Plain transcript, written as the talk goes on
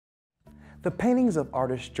The paintings of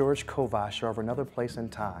artist George Kovach are of another place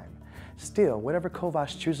and time. Still, whatever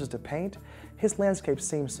Kovach chooses to paint, his landscapes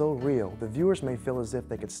seem so real, the viewers may feel as if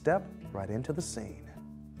they could step right into the scene.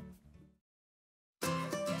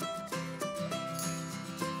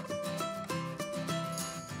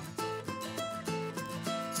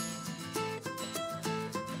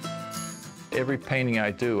 Every painting I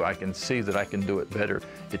do, I can see that I can do it better.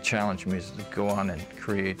 It challenged me to go on and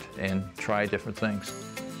create and try different things.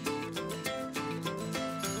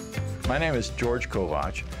 My name is George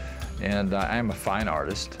Kovach, and I'm a fine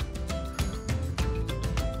artist.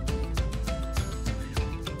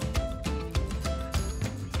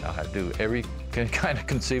 I do every kind of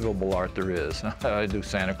conceivable art there is. I do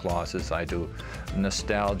Santa Clauses, I do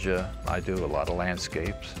nostalgia, I do a lot of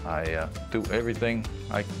landscapes. I do everything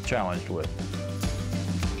I'm challenged with.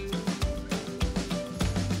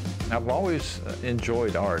 I've always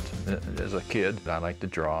enjoyed art as a kid. I like to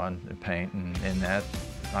draw and paint and that.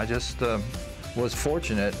 I just was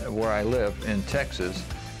fortunate where I live in Texas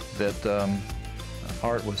that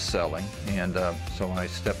art was selling, and so I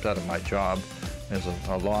stepped out of my job as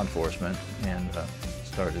a law enforcement and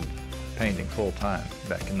started painting full-time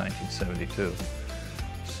back in 1972.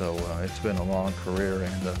 So it's been a long career,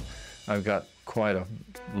 and I've got quite a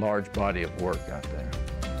large body of work out there.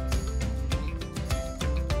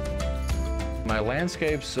 My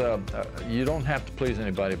landscapes, you don't have to please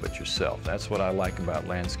anybody but yourself. That's what I like about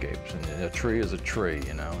landscapes. And a tree is a tree,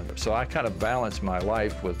 you know. So I kind of balance my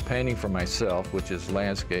life with painting for myself, which is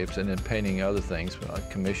landscapes, and then painting other things,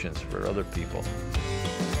 commissions for other people.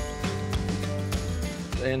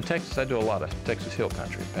 In Texas, I do a lot of Texas Hill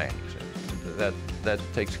Country paintings. That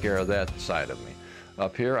takes care of that side of me.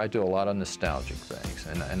 Up here, I do a lot of nostalgic things,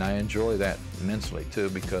 and I enjoy that immensely too,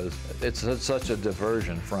 because it's such a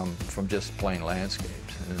diversion from just plain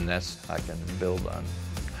landscapes, and I can build on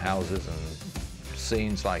houses and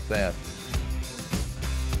scenes like that.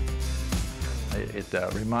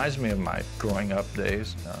 It reminds me of my growing up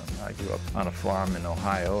days. I grew up on a farm in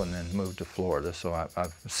Ohio and then moved to Florida, so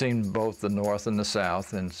I've seen both the North and the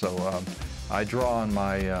South, and so I draw on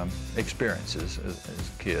my experiences as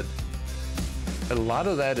a kid. A lot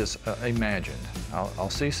of that is imagined. I'll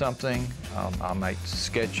see something, I might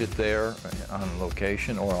sketch it there on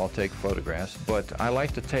location, or I'll take photographs, but I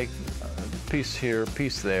like to take a piece here, a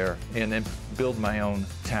piece there, and then build my own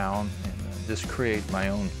town and just create my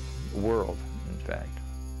own world, in fact.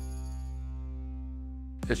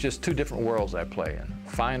 It's just two different worlds I play in,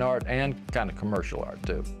 fine art and kind of commercial art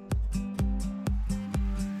too.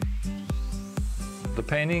 The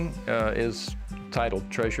painting is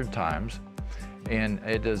titled Treasured Times, and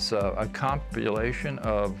it is a compilation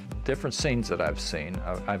of different scenes that I've seen.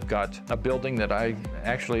 I've got a building that I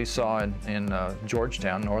actually saw in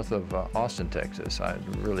Georgetown, north of Austin, Texas. I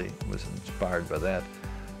really was inspired by that,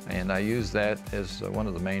 and I used that as one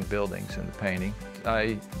of the main buildings in the painting.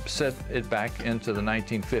 I set it back into the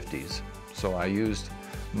 1950s, so I used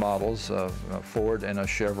models of a Ford and a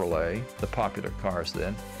Chevrolet, the popular cars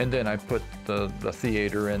then. And then I put the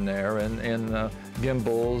theater in there, and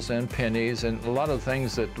gimbals and pennies and a lot of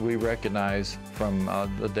things that we recognize from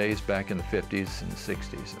the days back in the 50s and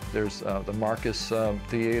 60s. There's the Marcus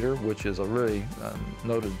Theater, which is a really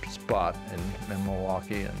noted spot in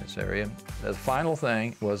Milwaukee and this area. The final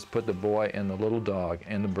thing was put the boy and the little dog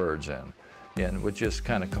and the birds in. And which just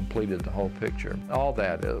kind of completed the whole picture. All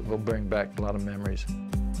that will bring back a lot of memories.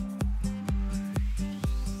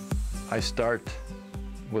 I start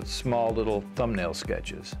with small little thumbnail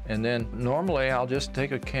sketches, and then normally I'll just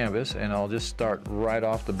take a canvas and I'll just start right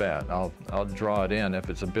off the bat. I'll draw it in. If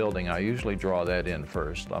it's a building, I usually draw that in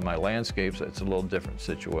first. On my landscapes, it's a little different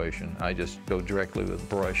situation. I just go directly with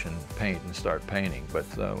brush and paint and start painting. But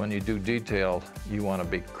when you do detail, you want to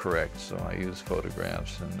be correct, so I use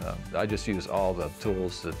photographs, and I just use all the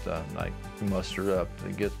tools that I muster up to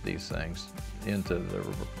get these things into the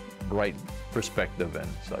right perspective and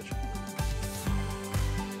such.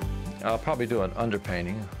 I'll probably do an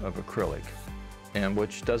underpainting of acrylic, and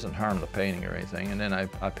which doesn't harm the painting or anything, and then I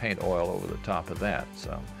paint oil over the top of that.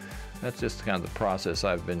 So that's just kind of the process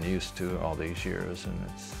I've been used to all these years, and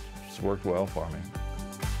it's worked well for me.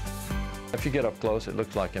 If you get up close, it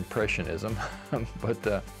looks like Impressionism,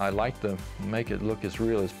 but I like to make it look as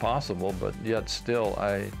real as possible, but yet still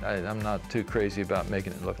I'm not too crazy about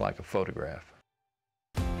making it look like a photograph.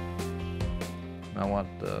 I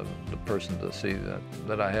want the person to see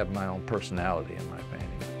that I have my own personality in my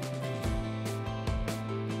painting.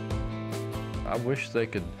 I wish they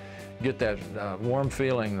could get that warm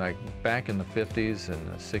feeling like back in the 50s and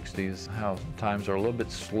the 60s, how times are a little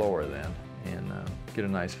bit slower then, and get a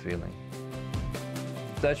nice feeling.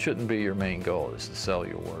 That shouldn't be your main goal, is to sell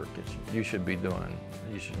your work. You should be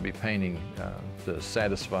painting to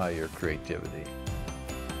satisfy your creativity.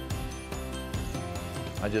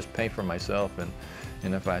 I just paint for myself,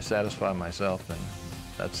 and if I satisfy myself, then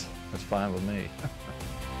that's fine with me.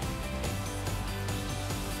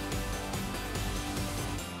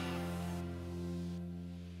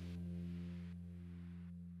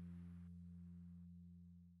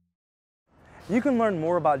 You can learn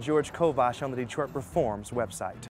more about George Kovach on the Detroit Performs website.